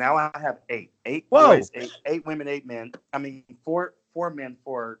 Now I have eight Whoa. Boys, eight women, 8 men. I mean, four men,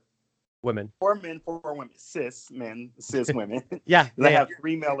 4 women. 4 men, 4 women, cis women. Yeah. I have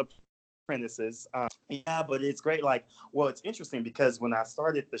 3 male apprentices. Yeah, but it's great. Like, well, it's interesting because when I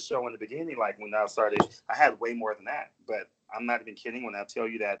started the show in the beginning, like when I started, I had way more than that. But I'm not even kidding when I tell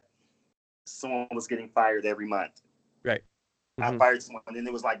you that someone was getting fired every month. Right. Mm-hmm. I fired someone, and then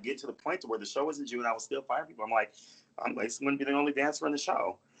it was like get to the point to where the show was in June, I was still firing people. I'm like going to be the only dancer in the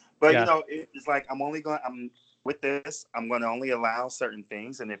show. But it's like I'm with this. I'm going to only allow certain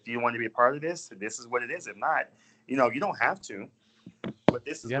things, and if you want to be a part of this, this is what it is. If not, you don't have to. But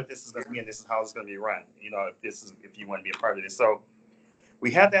this is what this is going to be, and this is how it's going to be run. If you want to be a part of this. So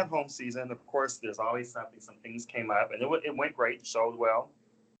we had that home season. Of course, there's always something. Some things came up, and it went great. The show well.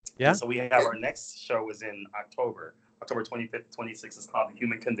 Yeah. And so we have our next show is in October 25th, 26th. It's called The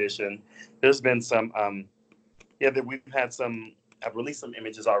Human Condition. There's been some, we've had some. I've released some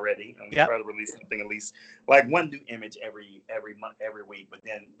images already, and we try to release something at least like one new image every month, every week. But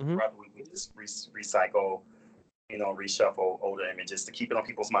then throughout the week we just recycle. Reshuffle older images to keep it on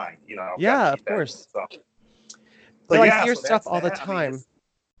people's mind. Yeah, of course. So I see your stuff all the time. It's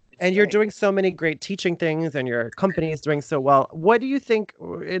and you're doing so many great teaching things, and your company is doing so well. What do you think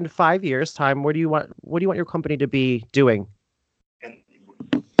in 5 years' time? What do you want your company to be doing? And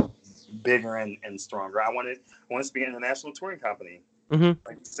bigger and stronger. I want us to be an international touring company. Mm-hmm.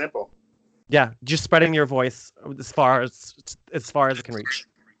 Like simple. Yeah, just spreading your voice as far as it can reach.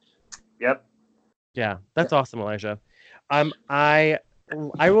 Yep. Yeah, that's awesome, Elijah. I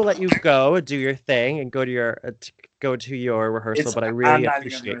will let you go do your thing and go to your rehearsal. But I really I'm not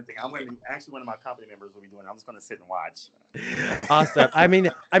appreciate. even gonna do anything. I'm going to actually one of my company members will be doing it. I'm just going to sit and watch. Awesome. I mean,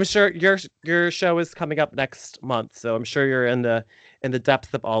 I'm sure your show is coming up next month, so I'm sure you're in the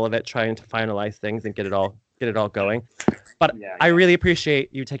depths of all of it, trying to finalize things and get it all going. But Yeah. I really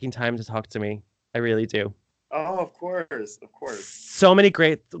appreciate you taking time to talk to me. I really do. Oh, of course. So many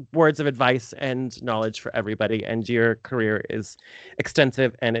great words of advice and knowledge for everybody, and your career is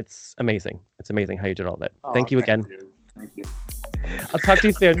extensive and it's amazing. It's amazing how you did all that. Thank you again. Thank you. I'll talk to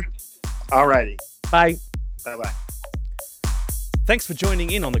you soon. All righty. Bye. Bye-bye. Thanks for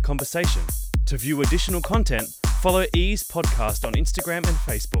joining in on the conversation. To view additional content, follow Ease Podcast on Instagram and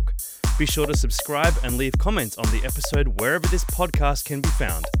Facebook. Be sure to subscribe and leave comments on the episode wherever this podcast can be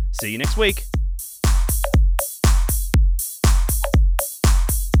found. See you next week.